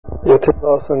ਇੱਥੇ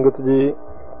ਸਾਧ ਸੰਗਤ ਜੀ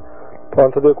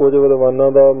ਪੰਥ ਦੇ ਕੁਝ ਵਿਦਵਾਨਾਂ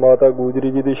ਦਾ ਮਾਤਾ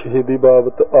ਗੁਜਰੀ ਜੀ ਦੀ ਸ਼ਹੀਦੀ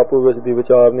ਬਾਬਤ ਆਪੋ ਵਿੱਚ ਦੀ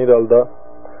ਵਿਚਾਰ ਨਹੀਂ ਰਲਦਾ,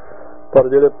 ਪਰ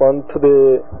ਜਿਹੜੇ ਪੰਥ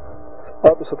ਦੇ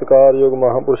ਅਤ ਸਤਿਕਾਰਯੋਗ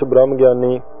ਮਹਾਂਪੁਰਸ਼ ਬ੍ਰਹਮ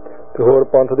ਗਿਆਨੀ ਤੇ ਹੋਰ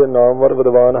ਪੰਥ ਦੇ ਨਾਮਵਰ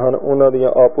ਵਿਦਵਾਨ ਹਨ, ਉਹਨਾਂ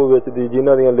ਦੀਆਂ ਆਪੋ ਵਿੱਚ ਦੀ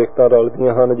ਜਿਨ੍ਹਾਂ ਦੀਆਂ ਲਿਖਤਾਂ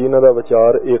ਰਲਦੀਆਂ ਹਨ, ਜਿਨ੍ਹਾਂ ਦਾ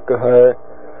ਵਿਚਾਰ ਇੱਕ ਹੈ,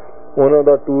 ਉਹਨਾਂ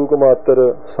ਦਾ ਟੂਕ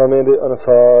ਮਾਤਰ ਸਮੇਂ ਦੇ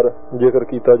ਅਨੁਸਾਰ ਜ਼ਿਕਰ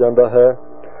ਕੀਤਾ ਜਾਂਦਾ ਹੈ।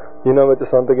 ਜਿਨ੍ਹਾਂ ਵਿੱਚ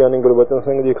ਸੰਤ ਗਿਆਨੀ ਗੁਰਬਚਨ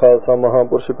ਸਿੰਘ ਜੀ ਖਾਲਸਾ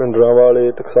ਮਹਾਂਪੁਰਸ਼ ਪਿੰਡਰਾਂ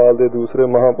ਵਾਲੇ, ਟਕਸਾਲ ਦੇ ਦੂਸਰੇ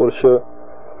ਮਹਾਂਪੁਰਸ਼,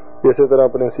 ਇਸੇ ਤਰ੍ਹਾਂ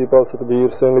ਪ੍ਰਿੰਸੀਪਲ ਸਤਬੀਰ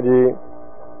ਸਿੰਘ ਜੀ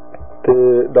ਤੇ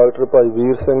ਡਾਕਟਰ ਭਾਈ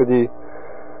ਵੀਰ ਸਿੰਘ ਜੀ,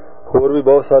 ਹੋਰ ਵੀ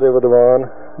ਬਹੁਤ ਸਾਰੇ ਵਿਦਵਾਨ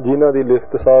ਜਿਨ੍ਹਾਂ ਦੀ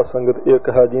ਲਿਖਤ ਸਾਧ ਸੰਗਤ ਇੱਕ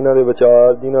ਹੈ, ਜਿਨ੍ਹਾਂ ਦੇ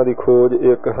ਵਿਚਾਰ, ਜਿਨ੍ਹਾਂ ਦੀ ਖੋਜ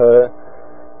ਇੱਕ ਹੈ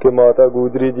ਕਿ ਮਾਤਾ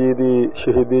ਗੁਜਰੀ ਜੀ ਦੀ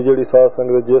ਸ਼ਹੀਦੀ ਜਿਹੜੀ ਸਾਧ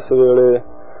ਸੰਗਤ ਜਿਸ ਵੇਲੇ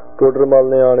ਟੋਡਰਮਲ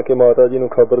ਨੇ ਆਣ ਕੇ ਮਾਤਾ ਜੀ ਨੂੰ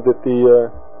ਖਬਰ ਦਿੱਤੀ ਹੈ,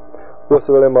 ਉਸ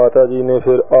ਵੇਲੇ ਮਾਤਾ ਜੀ ਨੇ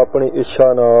ਫਿਰ ਆਪਣੀ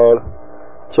ਇੱਛਾ ਨਾਲ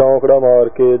ਚੌਂਕੜਾ ਮਾਰ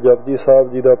ਕੇ ਜਪਜੀ ਸਾਹਿਬ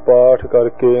ਜੀ ਦਾ ਪਾਠ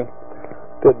ਕਰਕੇ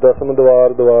ਤੇ ਦਸਮ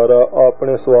ਦਵਾਰ ਦੁਆਰਾ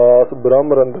ਆਪਣੇ ਸਵਾਸ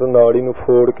ਬ੍ਰਹਮ ਰੰਧਰ ਨਾੜੀ ਨੂੰ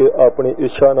ਫੋੜ ਕੇ ਆਪਣੀ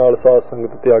ਇੱਛਾ ਨਾਲ ਸਾਧ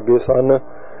ਸੰਗਤ ਤਿਆਗੇ ਸਨ।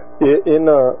 ਇਹ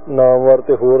ਇਹਨਾਂ ਨਾਮਵਰ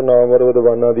ਤੇ ਹੋਰ ਨਾਮਵਰ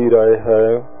ਵਿਦਵਾਨਾਂ ਦੀ ਰਾਏ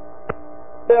ਹੈ।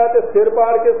 ਤੇ ਸਿਰ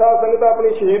ਪਾੜ ਕੇ ਸਾਧ ਸੰਗਤ ਆਪਣੀ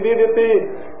ਸ਼ਹੀਦੀ ਦਿੱਤੀ।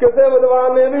 ਕਿਸੇ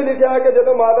ਵਿਦਵਾਨ ਨੇ ਵੀ ਲਿਖਿਆ ਕਿ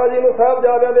ਜਦੋਂ ਮਾਤਾ ਜੀ ਨੂੰ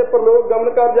ਸਾਹਿਬਜ਼ਾਦਿਆਂ ਦੇ ਪਰਲੋਕ ਗਮਨ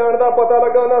ਕਰ ਜਾਣ ਦਾ ਪਤਾ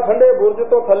ਲੱਗਾ, ਉਹਨਾਂ ਠੰਡੇ ਬੁਰਜ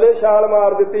ਤੋਂ ਥੱਲੇ ਛਾਲ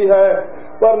ਮਾਰ ਦਿੱਤੀ ਹੈ।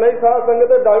 ਪਰ ਨਹੀਂ, ਸਾਧ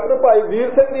ਸੰਗਤ ਡਾਕਟਰ ਭਾਈ ਵੀਰ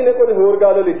ਸਿੰਘ ਜੀ ਨੇ ਕੁਝ ਹੋਰ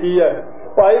ਗੱਲ ਲਿਖੀ ਹੈ।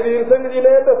 ਭਾਈ ਵੀਰ ਸਿੰਘ ਜੀ ਨੇ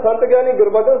ਤੇ ਸੰਤ ਗਿਆਨੀ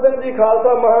ਗੁਰਬਚਨ ਸਿੰਘ ਜੀ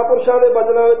ਖਾਲਸਾ ਮਹਾਂਪੁਰਸ਼ਾਂ ਦੇ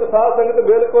ਬਚਨਾਂ ਵਿੱਚ ਸਾਧ ਸੰਗਤ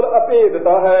ਬਿਲਕੁਲ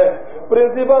ਅਭੇਦਤਾ ਹੈ।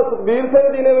 ਪ੍ਰਿੰਸੀਪਲ ਸਤਬੀਰ ਸਿੰਘ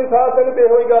ਜੀ ਨੇ ਵੀ ਸਾਧ ਸੰਗਤ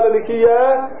ਇਹੋ ਹੀ ਗੱਲ ਲਿਖੀ ਹੈ,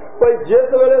 ਭਾਈ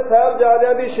ਜਿਸ ਵੇਲੇ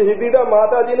ਸਾਹਿਬਜ਼ਾਦਿਆਂ ਦੀ ਸ਼ਹੀਦੀ ਦਾ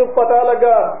ਮਾਤਾ ਜੀ ਨੂੰ ਪਤਾ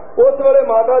ਲੱਗਾ, ਉਸ ਵੇਲੇ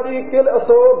ਮਾਤਾ ਜੀ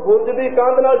ਸੋ ਬੁਰਜ ਦੀ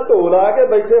ਕੰਧ ਨਾਲ ਢੋ ਲਾ ਕੇ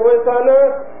ਬੈਠੇ ਹੋਏ ਸਨ।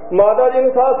 ਮਾਤਾ ਜੀ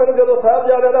ਨੂੰ ਸਾਧ ਸੰਗਤ ਜਦੋਂ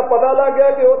ਸਾਹਿਬਜ਼ਾਦਿਆਂ ਦਾ ਪਤਾ ਲੱਗ ਗਿਆ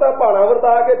ਕਿ ਉਹ ਤਾਂ ਭਾਣਾ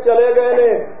ਵਰਤਾ ਕੇ ਚਲੇ ਗਏ ਨੇ,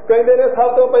 ਕਹਿੰਦੇ ਨੇ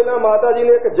ਸਭ ਤੋਂ ਪਹਿਲਾਂ ਮਾਤਾ ਜੀ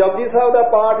ਨੇ ਇੱਕ ਜਪਜੀ ਸਾਹਿਬ ਦਾ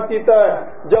ਪਾਠ ਕੀਤਾ।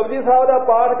 ਜਪਜੀ ਸਾਹਿਬ ਦਾ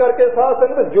ਪਾਠ ਕਰਕੇ ਸਾਧ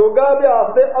ਸੰਗਤ ਯੋਗਾ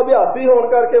ਅਭਿਆਸ ਦੇ ਅਭਿਆਸੀ ਹੋਣ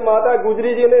ਕਰਕੇ ਮਾਤਾ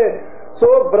ਗੁਜਰੀ ਜੀ ਨੇ ਸੋ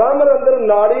ਬ੍ਰਹਮ ਰੰਧਰ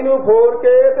ਨਾੜੀ ਨੂੰ ਫੋੜ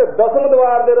ਕੇ ਤੇ ਦਸਮ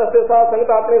ਦਵਾਰ ਦੇ ਰਸਤੇ ਸਾਧ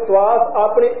ਸੰਗਤ ਆਪਣੇ ਸਵਾਸ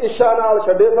ਆਪਣੀ ਇੱਛਾ ਨਾਲ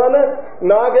ਛੱਡੇ ਸਨ।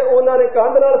 ਨਾ ਕਿ ਉਹਨਾਂ ਨੇ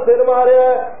ਕੰਧ ਨਾਲ ਸਿਰ ਮਾਰਿਆ,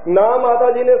 ਨਾ ਮਾਤਾ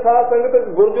ਜੀ ਨੇ ਸਾਧ ਸੰਗਤ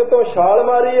ਬੁਰਜ ਤੋਂ ਛਾਲ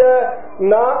ਮਾਰੀ ਹੈ,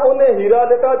 ਨਾ ਉਹਨੇ ਹੀਰਾ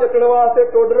ਦਿੱਤਾ ਚੱਕਣ ਵਾਸਤੇ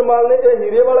ਟੋਡਰਮਲ ਨੇ। ਇਹ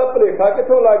ਹੀਰੇ ਵਾਲਾ ਭੁਲੇਖਾ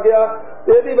ਕਿੱਥੋਂ ਲੱਗ ਗਿਆ?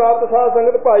 ਇਹਦੀ ਬਾਬਤ ਸਾਧ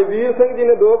ਸੰਗਤ ਭਾਈ ਵੀਰ ਸਿੰਘ ਜੀ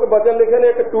ਨੇ ਦੋ ਕੁ ਬਚਨ ਲਿਖੇ ਨੇ,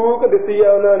 ਇੱਕ ਟੂਕ ਦਿੱਤੀ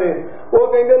ਹੈ ਉਹਨਾਂ ਨੇ। ਉਹ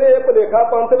ਕਹਿੰਦੇ ਨੇ ਇਹ ਭੁਲੇਖਾ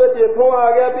ਪੰਥ ਵਿੱਚ ਇੱਥੋਂ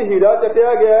ਆ ਗਿਆ ਵੀ ਹੀਰਾ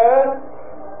ਚੱਟਿਆ ਗਿਆ।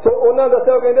 ਸੋ ਉਹਨਾਂ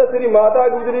ਦੱਸਿਆ, ਕਹਿੰਦੇ ਸ੍ਰੀ ਮਾਤਾ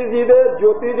ਗੁਜਰੀ ਜੀ ਦੇ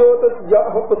ਜੋਤੀ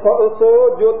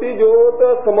ਜੋਤ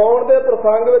ਸਮਾਉਣ ਦੇ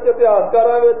ਪ੍ਰਸੰਗ ਵਿੱਚ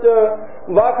ਇਤਿਹਾਸਕਾਰਾਂ ਵਿੱਚ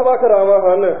ਵੱਖ-ਵੱਖ ਰਾਵਾਂ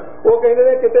ਹਨ। ਉਹ ਕਹਿੰਦੇ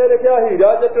ਨੇ ਕਿਤੇ ਲਿਖਿਆ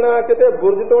ਹੀਰਾ ਚੱਟਣਾ, ਕਿਤੇ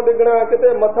ਬੁਰਜ ਤੋਂ ਡਿੱਗਣਾ,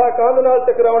 ਕਿਤੇ ਮੱਥਾ ਕੰਧ ਨਾਲ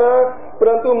ਟਕਰਾਉਣਾ,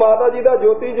 ਪਰੰਤੂ ਮਾਤਾ ਜੀ ਦਾ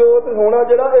ਜੋਤੀ ਜੋਤ ਹੋਣਾ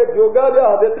ਜਿਹੜਾ ਇਹ ਯੋਗਾ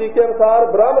ਅਭਿਆਸ ਦੇ ਤਰੀਕੇ ਅਨੁਸਾਰ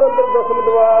ਬ੍ਰਹਮ ਰੰਧਰ ਦਸਮ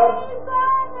ਦਵਾਰ।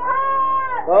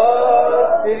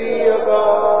 ਸ੍ਰੀ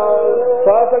ਅਕਾਲ।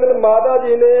 ਸਾਧ ਸੰਗਤ ਮਾਤਾ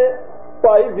ਜੀ ਨੇ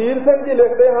ਭਾਈ ਵੀਰ ਸਿੰਘ ਜੀ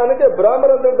ਲਿਖਦੇ ਹਨ ਕਿ ਬ੍ਰਹਮ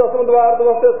ਰੰਧਰ ਦਸਮ ਦਵਾਰ ਦੇ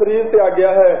ਵਾਸਤੇ ਸਰੀਰ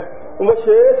ਤਿਆਗਿਆ ਹੈ।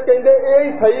 ਵਿਸ਼ੇਸ਼ ਕਹਿੰਦੇ ਇਹ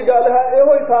ਹੀ ਸਹੀ ਗੱਲ ਹੈ।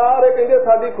 ਇਹੋ ਹੀ ਸਾਰੇ ਕਹਿੰਦੇ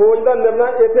ਸਾਡੀ ਖੋਜ ਦਾ ਨਿਰਣਾ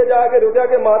ਇੱਥੇ ਜਾ ਕੇ ਰੁਕਿਆ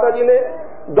ਕਿ ਮਾਤਾ ਜੀ ਨੇ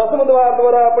ਦਸਮ ਦਵਾਰ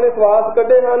ਦੁਆਰਾ ਆਪਣੇ ਸਵਾਸ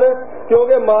ਕੱਢੇ ਹਨ,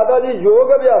 ਕਿਉਂਕਿ ਮਾਤਾ ਜੀ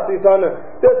ਯੋਗ ਅਭਿਆਸੀ ਸਨ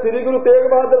ਤੇ ਸ੍ਰੀ ਗੁਰੂ ਤੇਗ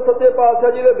ਬਹਾਦਰ ਸੱਚੇ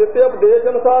ਪਾਤਸ਼ਾਹ ਜੀ ਦੇ ਦਿੱਤੇ ਉਪਦੇਸ਼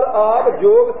ਅਨੁਸਾਰ ਆਪ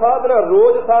ਯੋਗ ਸਾਧਨਾ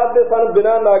ਰੋਜ਼ ਸਾਧਦੇ ਸਨ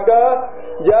ਬਿਨਾਂ ਨਾਗਾ।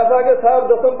 ਜੈਸਾ ਕਿ ਸਾਹਿਬ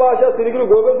ਦਸਮ ਪਾਤਸ਼ਾਹ ਸ੍ਰੀ ਗੁਰੂ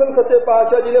ਗੋਬਿੰਦ ਸਿੰਘ ਸੱਚੇ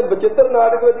ਪਾਤਸ਼ਾਹ ਜੀ ਨੇ ਬਚਿੱਤਰ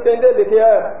ਨਾਟਕ ਵਿੱਚ ਕਹਿੰਦੇ ਲਿਖਿਆ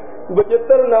ਹੈ।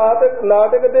 ਬਚਿੱਤਰ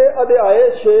ਨਾਟਕ ਦੇ ਅਧਿਆਏ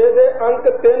 6 ਦੇ ਅੰਕ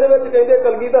 3 ਵਿੱਚ ਕਹਿੰਦੇ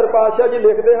ਕਲਗੀਧਰ ਪਾਤਸ਼ਾਹ ਜੀ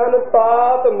ਲਿਖਦੇ ਹਨ,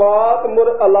 ਤਾਤ ਮਾਤ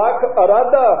ਮੁਰ ਅਲਖ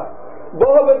ਅਰਾਧਾ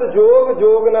ਬਹੁਵਿਧ ਜੋਗ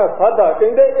ਜੋਗ ਨਾ ਸਾਧਾ।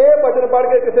 ਕਹਿੰਦੇ ਇਹ ਬਚਨ ਪੜ੍ਹ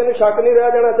ਕੇ ਕਿਸੇ ਨੂੰ ਸ਼ੱਕ ਨਹੀਂ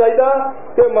ਰਹਿ ਜਾਣਾ ਚਾਹੀਦਾ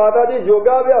ਕਿ ਮਾਤਾ ਜੀ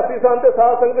ਯੋਗਾ ਅਭਿਆਸੀ ਸਨ ਤੇ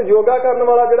ਸਾਧ ਸੰਗਤ ਯੋਗਾ ਕਰਨ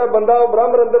ਵਾਲਾ ਜਿਹੜਾ ਬੰਦਾ ਉਹ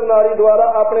ਬ੍ਰਹਮ ਰੰਧਰ ਨਾੜੀ ਦੁਆਰਾ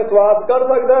ਆਪਣੇ ਸਵਾਸ ਕੱਢ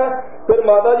ਸਕਦਾ ਹੈ। ਫਿਰ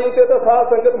ਮਾਤਾ ਜੀ ਉੱਤੇ ਤਾਂ ਸਾਧ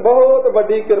ਸੰਗਤ ਬਹੁਤ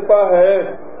ਵੱਡੀ ਕਿਰਪਾ ਹੈ।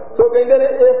 ਸੋ ਕਹਿੰਦੇ ਨੇ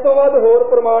ਇਸ ਤੋਂ ਬਾਅਦ ਹੋਰ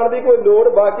ਪ੍ਰਮਾਣ ਦੀ ਕੋਈ ਲੋੜ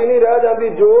ਬਾਕੀ ਨਹੀਂ ਰਹਿ ਜਾਂਦੀ।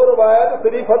 ਜੋ ਰਵਾਇਤ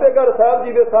ਸ੍ਰੀ ਫਤਿਹਗੜ੍ਹ ਸਾਹਿਬ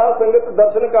ਜੀ ਦੇ ਸਾਧ ਸੰਗਤ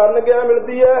ਦਰਸ਼ਨ ਕਰਨ ਗਿਆ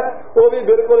ਮਿਲਦੀ ਹੈ, ਉਹ ਵੀ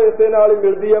ਬਿਲਕੁਲ ਇਸੇ ਨਾਲ ਹੀ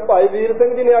ਮਿਲਦੀ ਹੈ। ਭਾਈ ਵੀਰ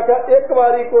ਸਿੰਘ ਜੀ ਨੇ ਆਖਿਆ ਇੱਕ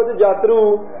ਵਾਰੀ ਕੁਝ ਯਾਤਰੂ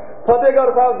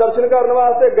ਫਤਿਹਗੜ੍ਹ ਸਾਹਿਬ ਦਰਸ਼ਨ ਕਰਨ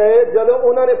ਵਾਸਤੇ ਗਏ। ਜਦੋਂ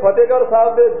ਉਹਨਾਂ ਨੇ ਫਤਿਹਗੜ੍ਹ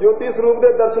ਸਾਹਿਬ ਦੇ ਜੋਤੀ ਸਰੂਪ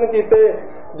ਦੇ ਦਰਸ਼ਨ ਕੀਤੇ,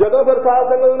 ਜਦੋਂ ਫਿਰ ਸਾਧ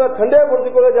ਸੰਗਤ ਉਹਨਾਂ ਠੰਡੇ ਬੁਰਜ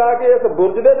ਕੋਲੇ ਜਾ ਕੇ ਇਸ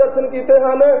ਬੁਰਜ ਦੇ ਦਰਸ਼ਨ ਕੀਤੇ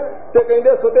ਹਨ ਤੇ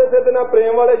ਕਹਿੰਦੇ ਸੁਤੇ ਸਿੱਧ ਨਾਲ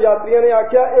ਪ੍ਰੇਮ ਵਾਲੇ ਯਾਤਰੀਆਂ ਨੇ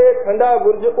ਆਖਿਆ ਇਹ ਠੰਡਾ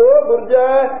ਬੁਰਜ ਉਹ ਬੁਰਜ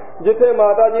ਹੈ ਜਿੱਥੇ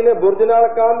ਮਾਤਾ ਜੀ ਨੇ ਬੁਰਜ ਨਾਲ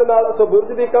ਕੰਧ ਨਾਲ ਸੋ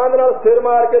ਬੁਰਜ ਦੀ ਕੰਧ ਨਾਲ ਸਿਰ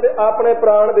ਮਾਰ ਕੇ ਤੇ ਆਪਣੇ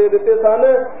ਪ੍ਰਾਣ ਦੇ ਦਿੱਤੇ ਸਨ।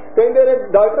 ਕਹਿੰਦੇ ਨੇ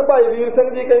ਡਾਕਟਰ ਭਾਈ ਵੀਰ ਸਿੰਘ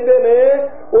ਜੀ ਕਹਿੰਦੇ ਨੇ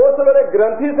ਉਸ ਵੇਲੇ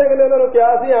ਗ੍ਰੰਥੀ ਸਿੰਘ ਨੇ ਉਹਨਾਂ ਨੂੰ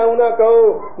ਕਿਹਾ ਸੀ ਐਉਂ ਨਾ ਕਹੋ,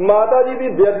 ਮਾਤਾ ਜੀ ਦੀ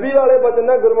ਬੇਅਦਬੀ ਵਾਲੇ ਬਚਨ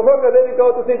ਨਾ ਗੁਰਮੁਖੋ ਕਦੇ ਵੀ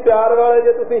ਕਹੋ, ਤੁਸੀਂ ਪਿਆਰ ਪਿਆਰ ਵਾਲੇ,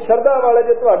 ਜੇ ਤੁਸੀਂ ਸ਼ਰਧਾ ਵਾਲੇ,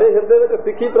 ਜੇ ਤੁਹਾਡੇ ਹਿਰਦੇ ਵਿੱਚ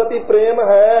ਸਿੱਖੀ ਪ੍ਰਤੀ ਪ੍ਰੇਮ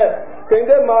ਹੈ,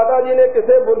 ਕਹਿੰਦੇ ਮਾਤਾ ਜੀ ਨੇ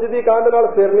ਕਿਸੇ ਬੁਰਜ ਦੀ ਕੰਧ ਨਾਲ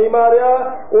ਸਿਰ ਨਹੀਂ ਮਾਰਿਆ,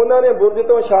 ਉਹਨਾਂ ਨੇ ਬੁਰਜ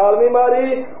ਤੋਂ ਛਾਲ ਨਹੀਂ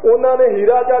ਮਾਰੀ, ਉਹਨਾਂ ਨੇ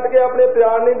ਹੀਰਾ ਚੱਟ ਕੇ ਆਪਣੇ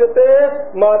ਪ੍ਰਾਣ ਨਹੀਂ ਦਿੱਤੇ।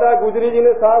 ਮਾਤਾ ਗੁਜਰੀ ਜੀ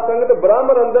ਨੇ ਸਾਧ ਸੰਗਤ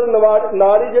ਬ੍ਰਹਮ ਰੰਦਰ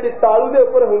ਨਾੜੀ ਜਿਹੜੀ ਤਾਲੂ ਦੇ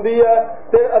ਉੱਪਰ ਹੁੰਦੀ ਹੈ,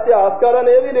 ਤੇ ਇਤਿਹਾਸਕਾਰਾਂ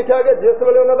ਨੇ ਇਹ ਵੀ ਲਿਖਿਆ ਕਿ ਜਿਸ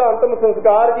ਵੇਲੇ ਉਹਨਾਂ ਦਾ ਅੰਤਮ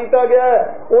ਸੰਸਕਾਰ ਕੀਤਾ ਗਿਆ,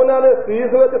 ਉਹਨਾਂ ਦੇ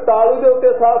ਸੀਸ ਵਿੱਚ ਤਾਲੂ ਦੇ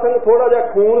ਉੱਤੇ ਸਾਧ ਸੰਗਤ ਥੋੜਾ ਜਿਹਾ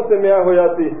ਖੂਨ ਸਿਮਿਆ ਹੋਇਆ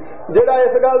ਸੀ, ਜਿਹੜਾ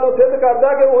ਇਸ ਗੱਲ ਨੂੰ ਸਿੱਧ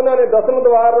ਕਰਦਾ ਕਿ ਉਹਨਾਂ ਨੇ ਦਸਮ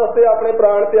ਦਵਾਰ ਰਸਤੇ ਆਪਣੇ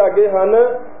ਪ੍ਰਾਣ ਤਿਆਗੇ ਹਨ।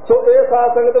 ਸੋ ਇਹ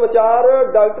ਸਾਧ ਸੰਗਤ ਵਿਚਾਰ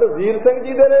ਡਾਕਟਰ ਵੀਰ ਸਿੰਘ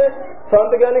ਜੀ ਦੇ ਨੇ,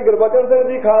 ਸੰਤ ਗਿਆਨੀ ਗੁਰਬਚਨ ਸਿੰਘ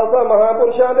ਜੀ ਖਾਲਸਾ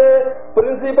ਮਹਾਂਪੁਰਸ਼ਾਂ ਦੇ,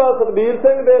 ਪ੍ਰਿੰਸੀਪਲ ਸਤਬੀਰ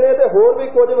ਸਿੰਘ ਦੇ ਨੇ, ਤੇ ਹੋਰ ਵੀ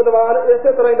ਕੁਝ ਵਿਦਵਾਨ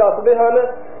ਇਸੇ ਤਰ੍ਹਾਂ ਹੀ ਦੱਸਦੇ ਹਨ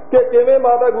ਕਿ ਕਿਵੇਂ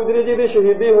ਮਾਤਾ ਗੁਜਰੀ ਜੀ ਦੀ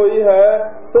ਸ਼ਹੀਦੀ ਹੋਈ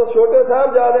ਹੈ। ਸੋ ਛੋਟੇ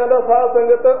ਸਾਹਿਬਜ਼ਾਦਿਆਂ ਦਾ ਸਾਧ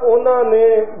ਸੰਗਤ ਉਹਨਾਂ ਨੇ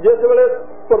ਜਿਸ ਵੇਲੇ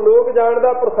ਪਰਲੋਕ ਜਾਣ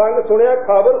ਦਾ ਪ੍ਰਸੰਗ ਸੁਣਿਆ,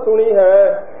 ਖਬਰ ਸੁਣੀ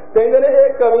ਹੈ, ਕਹਿੰਦੇ ਨੇ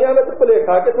ਇਹ ਕਵੀਆਂ ਵਿੱਚ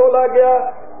ਭੁਲੇਖਾ ਕਿੱਥੋਂ ਲੱਗ ਗਿਆ।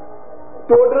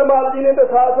 ਟੋਡਰਮਲ ਜੀ ਨੇ ਤੇ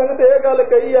ਸਾਧ ਸੰਗਤ ਇਹ ਗੱਲ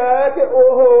ਕਹੀ ਹੈ ਕਿ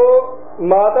ਉਹ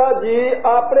ਮਾਤਾ ਜੀ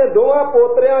ਆਪਣੇ ਦੋਵਾਂ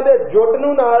ਪੋਤਰਿਆਂ ਦੇ ਜੁੱਟ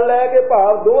ਨੂੰ ਨਾਲ ਲੈ ਕੇ,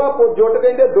 ਭਾਵ ਦੋਵਾਂ ਜੁੱਟ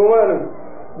ਕਹਿੰਦੇ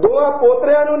ਦੋਵਾਂ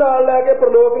ਪੋਤਰਿਆਂ ਨੂੰ ਨਾਲ ਲੈ ਕੇ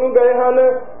ਪ੍ਰਲੋਕ ਨੂੰ ਗਏ ਹਨ।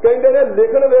 ਕਹਿੰਦੇ ਨੇ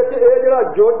ਲਿਖਣ ਵਿੱਚ ਇਹ ਜਿਹੜਾ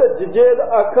ਜੁੱਟ ਜਿਜੇ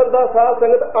ਅੱਖਰ ਦਾ ਸਾਧ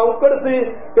ਸੰਗਤ ਔਂਕੜ ਸੀ,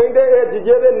 ਕਹਿੰਦੇ ਇਹ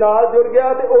ਜਿਜੇ ਦੇ ਨਾਲ ਜੁੜ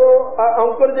ਗਿਆ, ਤੇ ਉਹ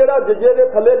ਔਂਕੜ ਜਿਹੜਾ ਜਿਜੇ ਦੇ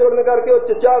ਥੱਲੇ ਜੁੜਨ ਕਰਕੇ ਉਹ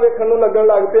ਚਿੱਚਾ ਵੇਖਣ ਨੂੰ ਲੱਗਣ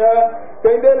ਲੱਗ ਪਿਆ।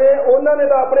 ਕਹਿੰਦੇ ਨੇ ਉਹਨਾਂ ਨੇ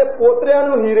ਤਾਂ ਆਪਣੇ ਪੋਤਰਿਆਂ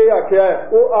ਨੂੰ ਹੀਰੇ ਆਖਿਆ,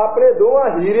 ਉਹ ਆਪਣੇ ਦੋਵਾਂ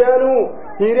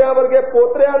ਹੀਰਿਆਂ ਵਰਗੇ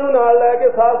ਪੋਤਰਿਆਂ ਨੂੰ ਨਾਲ ਲੈ ਕੇ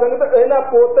ਸਾਧ ਸੰਗਤ ਇਹਨਾਂ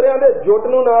ਪੋਤਰਿਆਂ ਦੇ ਜੁੱਟ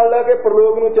ਨੂੰ ਨਾਲ ਲੈ ਕੇ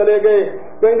ਪ੍ਰਲੋਕ ਨੂੰ ਚਲੇ ਗਏ।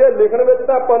 ਕਹਿੰਦੇ ਲਿਖਣ ਵਿੱਚ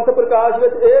ਤਾਂ ਪੰਥ ਪ੍ਰਕਾਸ਼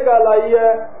ਵਿੱਚ ਇਹ ਗੱਲ ਆਈ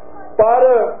ਹੈ, ਪਰ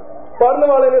ਪੜਨ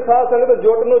ਵਾਲੇ ਨੇ ਸਾਧ ਸੰਗਤ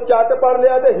ਜੁੱਟ ਨੂੰ ਚੱਟ ਪੜ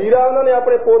ਲਿਆ ਤੇ ਹੀਰਾ ਉਹਨਾਂ ਨੇ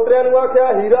ਆਪਣੇ ਪੋਤਰਿਆਂ ਨੂੰ ਆਖਿਆ,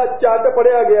 ਹੀਰਾ ਚੱਟ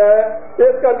ਪੜਿਆ ਗਿਆ ਹੈ।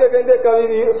 ਇਸ ਕਰਕੇ ਕਹਿੰਦੇ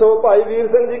ਕਵੀ ਭਾਈ ਵੀਰ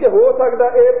ਸਿੰਘ ਜੀ ਕਿ ਹੋ ਸਕਦਾ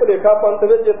ਇਹ ਭੁਲੇਖਾ ਪੰਥ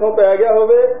ਵਿੱਚ ਇੱਥੋਂ ਪੈ ਗਿਆ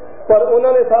ਹੋਵੇ, ਪਰ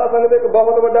ਉਹਨਾਂ ਨੇ ਸਾਧ ਸੰਗਤ ਇੱਕ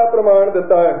ਬਹੁਤ ਵੱਡਾ ਪ੍ਰਮਾਣ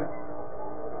ਦਿੱਤਾ ਹੈ।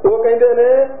 ਉਹ ਕਹਿੰਦੇ ਨੇ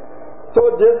ਸੋ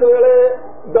ਜਿਸ ਵੇਲੇ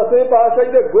ਦਸਵੇਂ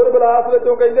ਪਾਤਸ਼ਾਹੀ ਦੇ ਗੁਰਬਿਲਾਸ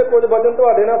ਵਿੱਚੋਂ ਕਹਿੰਦੇ ਕੁਝ ਵਚਨ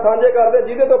ਤੁਹਾਡੇ ਨਾਲ ਸਾਂਝੇ ਕਰਦੇ,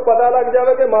 ਜਿਹਦੇ ਤੋਂ ਪਤਾ ਲੱਗ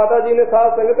ਜਾਵੇ ਕਿ ਮਾਤਾ ਜੀ ਨੇ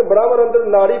ਸਾਧ ਸੰਗਤ ਬ੍ਰਹਮ ਅੰਦਰ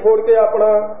ਨਾੜੀ ਫੋੜ ਕੇ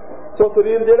ਆਪਣਾ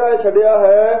ਸਰੀਰ ਜਿਹੜਾ ਇਹ ਛੱਡਿਆ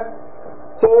ਹੈ।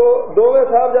 ਸੋ ਦੋਵੇਂ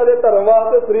ਸਾਹਿਬਜ਼ਾਦੇ ਧਰਮ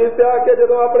ਵਾਸਤੇ ਸਰੀਰ ਤਿਆਗ ਕੇ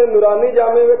ਜਦੋਂ ਆਪਣੇ ਨੂਰਾਨੀ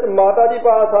ਜਾਮੇ ਵਿੱਚ ਮਾਤਾ ਜੀ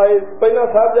ਪਾਸ ਆਏ, ਪਹਿਲਾਂ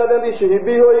ਸਾਹਿਬਜ਼ਾਦਿਆਂ ਦੀ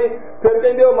ਸ਼ਹੀਦੀ ਹੋਈ, ਫਿਰ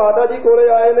ਕਹਿੰਦੇ ਉਹ ਮਾਤਾ ਜੀ ਕੋਲੇ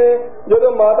ਆਏ ਨੇ।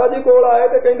 ਜਦੋਂ ਮਾਤਾ ਜੀ ਕੋਲ ਆਏ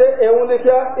ਤੇ ਕਹਿੰਦੇ ਇਉਂ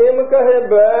ਲਿਖਿਆ, ਇਮ ਕਹੇ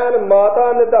ਬੈਨ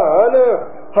ਮਾਤਾ ਨਿਧਾਨ,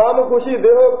 ਹਮ ਖੁਸ਼ੀ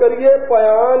ਦੇਹੋ ਕਰੀਏ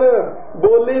ਪਿਆਨ,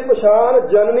 ਬੋਲੀ ਪਛਾਨ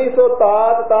ਜਨਨੀ ਸੋ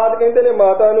ਤਾਤ। ਤਾਤ ਕਹਿੰਦੇ ਨੇ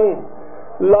ਮਾਤਾ ਨੂੰ।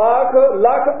 लाख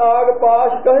लख आग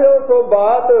पाश कहो सो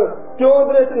बात, क्यों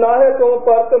दृष्ट नाहे तो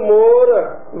परत मोर,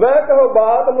 वह कहो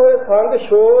बात मोहे संग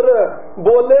शोर,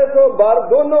 बोले सो बर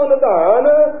दोनों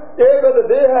निधान, एक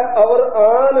देह है अवर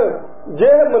आन,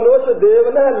 जे मनुष्य देव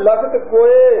न लखत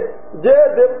कोए, जे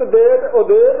दिप्त देत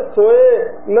उदेत सोए,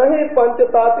 नहीं पंच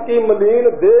तत् की मलीन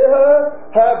देह,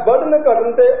 है बढ़न घटन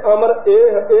ते अमर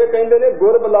एह। ਇਹ ਕਹਿੰਦੇ ਨੇ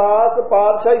ਗੁਰਬਿਲਾਸ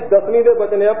ਪਾਤਸ਼ਾਹੀ 10ਵੀਂ ਦੇ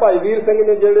ਬਚਨ ਆ ਭਾਈ ਵੀਰ ਸਿੰਘ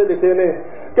ਨੇ ਜਿਹੜੇ ਲਿਖੇ ਨੇ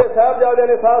ਕਿ ਸਾਹਿਬਜ਼ਾਦਿਆਂ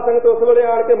ਨੇ ਸਾਧ ਸੰਗਤ ਉਸ ਵੇਲੇ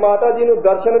ਆਣ ਕੇ ਮਾਤਾ ਜੀ ਨੂੰ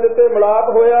ਦਰਸ਼ਨ ਦਿੱਤੇ, ਮਿਲਾਪ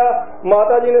ਹੋਇਆ।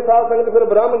 ਮਾਤਾ ਜੀ ਨੇ ਸਾਧ ਸੰਗਤ ਫਿਰ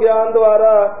ਬ੍ਰਹਮ ਗਿਆਨ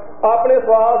ਦੁਆਰਾ ਆਪਣੇ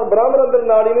ਸਵਾਸ ਬ੍ਰਹਮ ਰੰਦਰ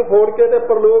ਨਾੜੀ ਨੂੰ ਫੋੜ ਕੇ ਤੇ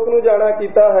ਪ੍ਰਲੋਕ ਨੂੰ ਜਾਣਾ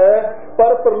ਕੀਤਾ ਹੈ।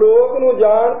 ਪਰ ਪ੍ਰਲੋਕ ਨੂੰ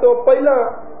ਜਾਣ ਤੋਂ ਪਹਿਲਾਂ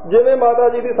ਜਿਵੇਂ ਮਾਤਾ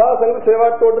ਜੀ ਦੀ ਸਾਧ ਸੰਗਤ ਸੇਵਾ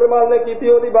ਟੋਡਰਮਲ ਨੇ ਕੀਤੀ,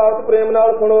 ਉਹਦੀ ਬਾਤ ਪ੍ਰੇਮ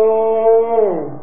ਨਾਲ ਸੁਣੋ।